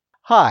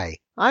Hi,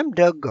 I'm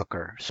Doug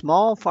Gooker,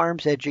 Small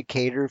Farms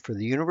Educator for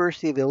the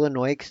University of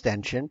Illinois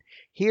Extension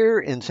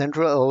here in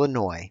Central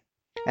Illinois.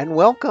 And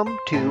welcome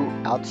to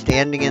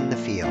Outstanding in the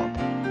Field,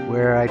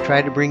 where I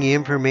try to bring you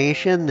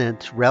information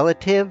that's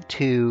relative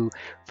to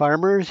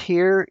farmers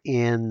here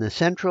in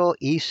the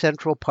east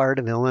central part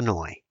of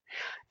Illinois.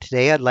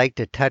 Today I'd like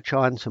to touch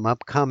on some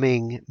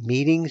upcoming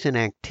meetings and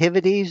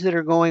activities that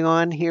are going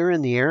on here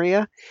in the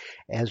area,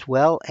 as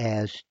well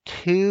as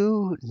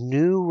two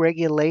new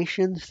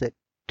regulations that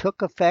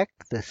took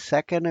effect the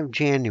 2nd of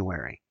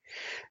January.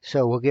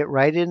 So we'll get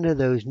right into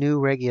those new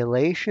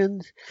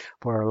regulations.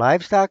 For our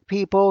livestock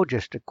people,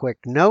 just a quick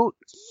note.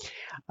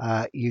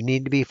 You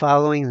need to be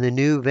following the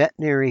new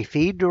veterinary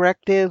feed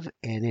directive,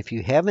 and if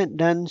you haven't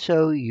done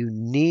so, you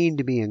need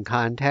to be in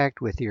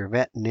contact with your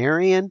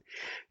veterinarian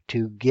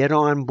to get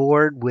on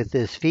board with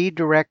this feed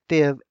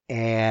directive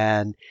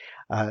and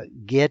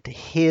get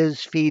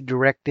his feed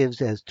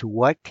directives as to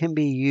what can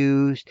be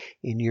used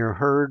in your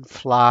herd,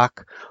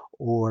 flock,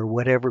 or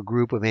whatever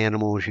group of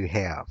animals you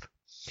have.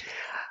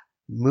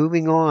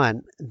 Moving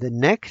on, the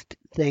next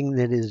thing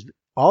that is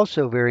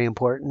also very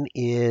important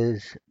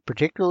is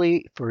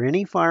particularly for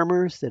any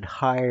farmers that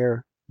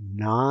hire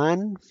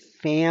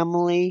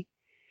non-family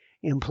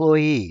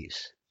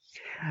employees.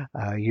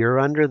 You're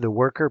under the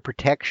worker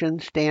protection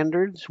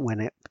standards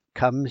when it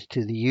comes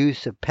to the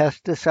use of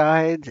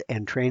pesticides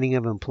and training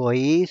of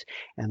employees,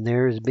 and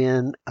there's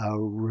been a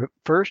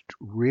first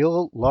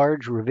real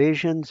large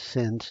revision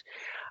since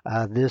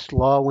this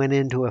law went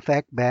into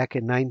effect back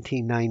in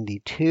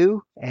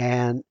 1992.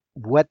 And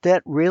what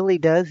that really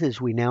does is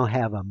we now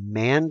have a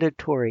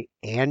mandatory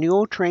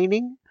annual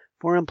training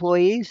for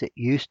employees. It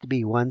used to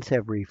be once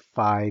every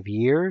 5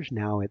 years.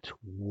 Now it's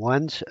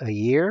once a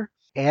year.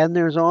 And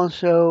there's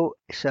also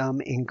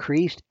some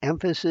increased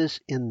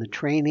emphasis in the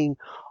training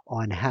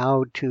on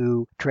how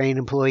to train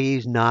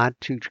employees not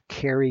to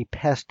carry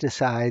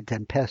pesticides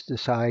and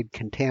pesticide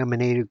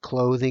contaminated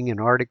clothing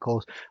and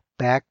articles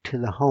back to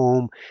the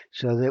home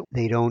so that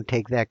they don't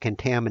take that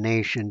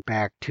contamination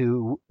back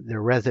to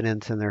their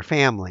residents and their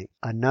family.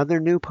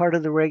 Another new part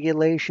of the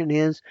regulation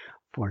is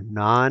for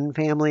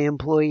non-family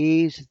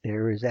employees,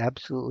 there is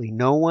absolutely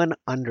no one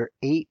under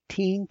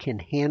 18 can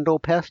handle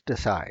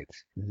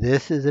pesticides.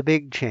 This is a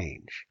big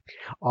change.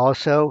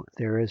 Also,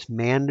 there is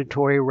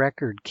mandatory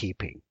record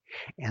keeping,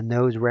 and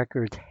those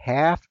records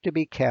have to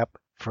be kept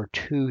for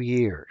 2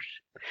 years.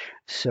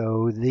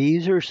 So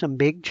these are some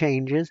big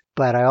changes,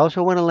 but I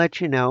also want to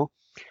let you know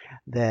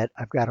that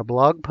I've got a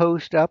blog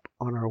post up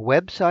on our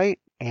website,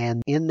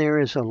 and in there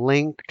is a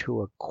link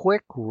to a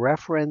quick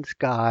reference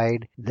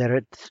guide that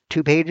it's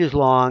 2 pages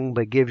long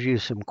but gives you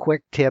some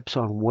quick tips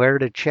on where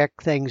to check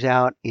things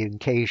out in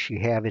case you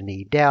have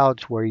any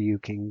doubts, where you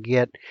can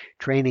get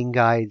training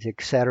guides,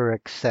 etc.,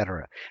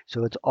 etc.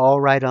 So it's all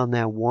right on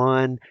that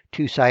one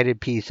 2-sided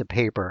piece of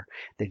paper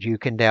that you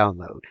can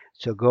download.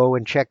 So go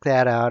and check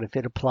that out if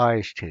it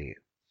applies to you.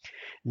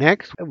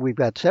 Next, we've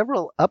got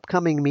several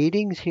upcoming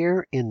meetings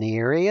here in the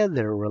area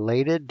that are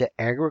related to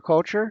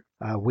agriculture.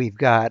 We've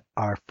got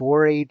our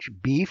 4-H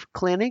beef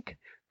clinic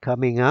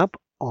coming up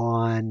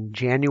on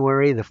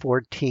January the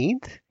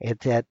 14th.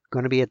 It's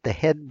going to be at the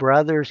Head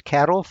Brothers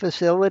Cattle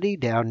Facility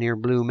down near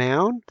Blue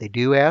Mound. They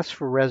do ask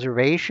for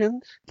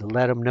reservations to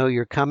let them know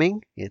you're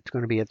coming. It's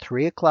going to be at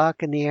 3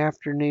 o'clock in the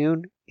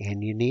afternoon,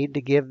 and you need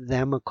to give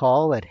them a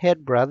call at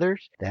Head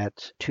Brothers.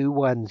 That's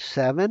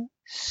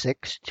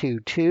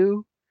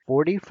 217-622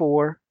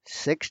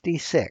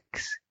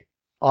 4466.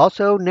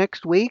 Also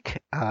next week,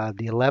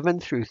 the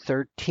 11th through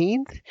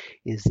 13th,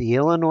 is the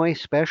Illinois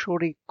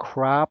Specialty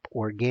Crop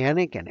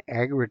Organic and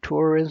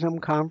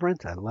Agritourism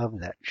Conference. I love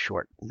that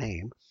short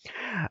name.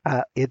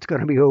 It's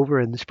going to be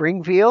over in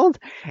Springfield.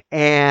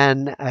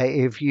 And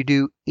if you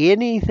do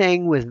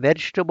anything with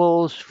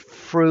vegetables,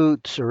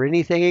 fruits, or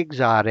anything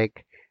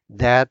exotic,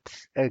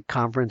 that's a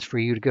conference for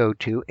you to go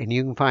to. And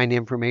you can find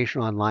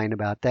information online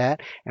about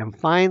that. And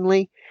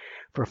finally,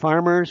 for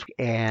farmers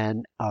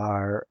and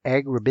our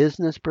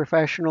agribusiness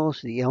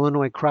professionals, the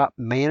Illinois Crop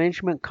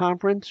Management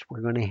Conference,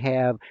 we're going to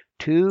have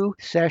 2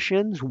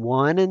 sessions,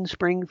 one in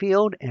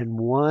Springfield and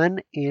one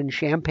in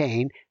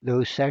Champaign.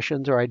 Those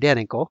sessions are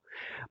identical.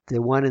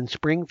 The one in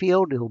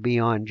Springfield will be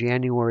on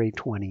January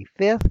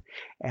 25th,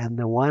 and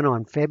the one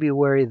on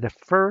February the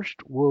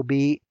 1st will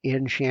be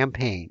in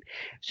Champaign.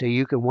 So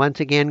you can once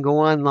again go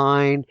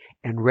online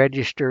and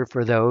register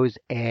for those,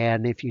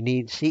 and if you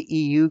need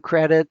CEU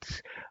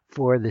credits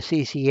for the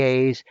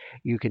CCAs,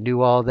 you can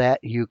do all that.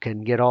 You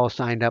can get all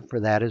signed up for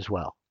that as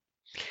well.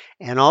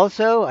 And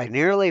also, I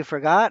nearly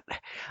forgot,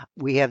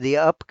 we have the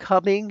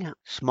upcoming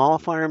Small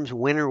Farms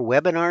Winter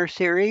Webinar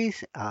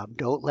Series.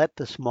 Don't let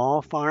the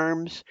small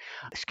farms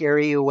scare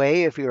you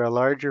away if you're a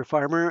larger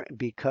farmer,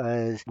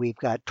 because we've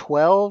got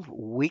 12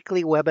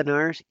 weekly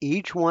webinars.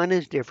 Each one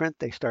is different.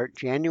 They start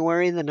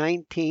January the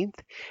 19th,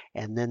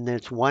 and then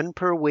there's one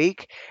per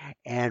week,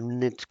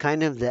 and it's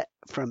kind of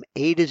from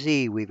A to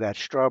Z. We've got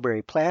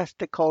strawberry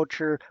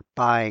plasticulture,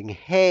 buying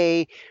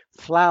hay,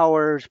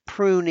 flowers,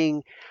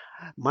 pruning,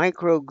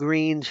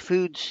 microgreens,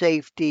 food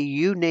safety,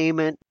 you name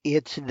it,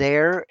 it's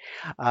there.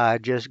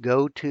 Just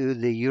go to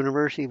the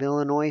University of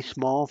Illinois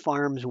Small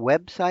Farms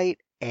website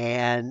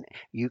and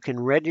you can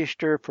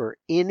register for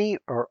any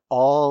or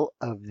all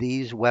of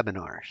these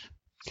webinars.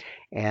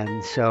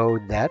 And so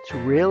that's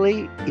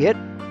really it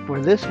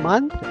for this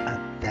month.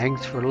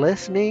 Thanks for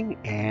listening,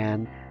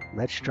 and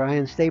let's try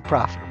and stay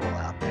profitable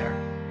out there.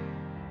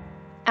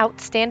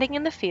 Outstanding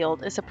in the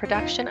Field is a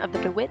production of the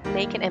DeWitt,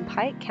 Macon, and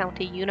Piatt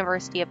County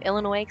University of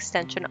Illinois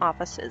Extension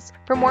offices.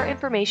 For more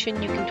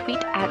information, you can tweet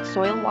at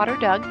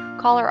SoilWaterDoug,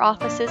 call our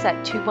offices at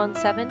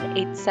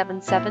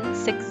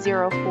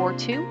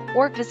 217-877-6042,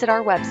 or visit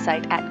our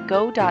website at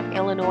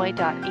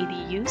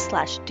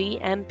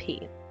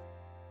go.illinois.edu/DMP.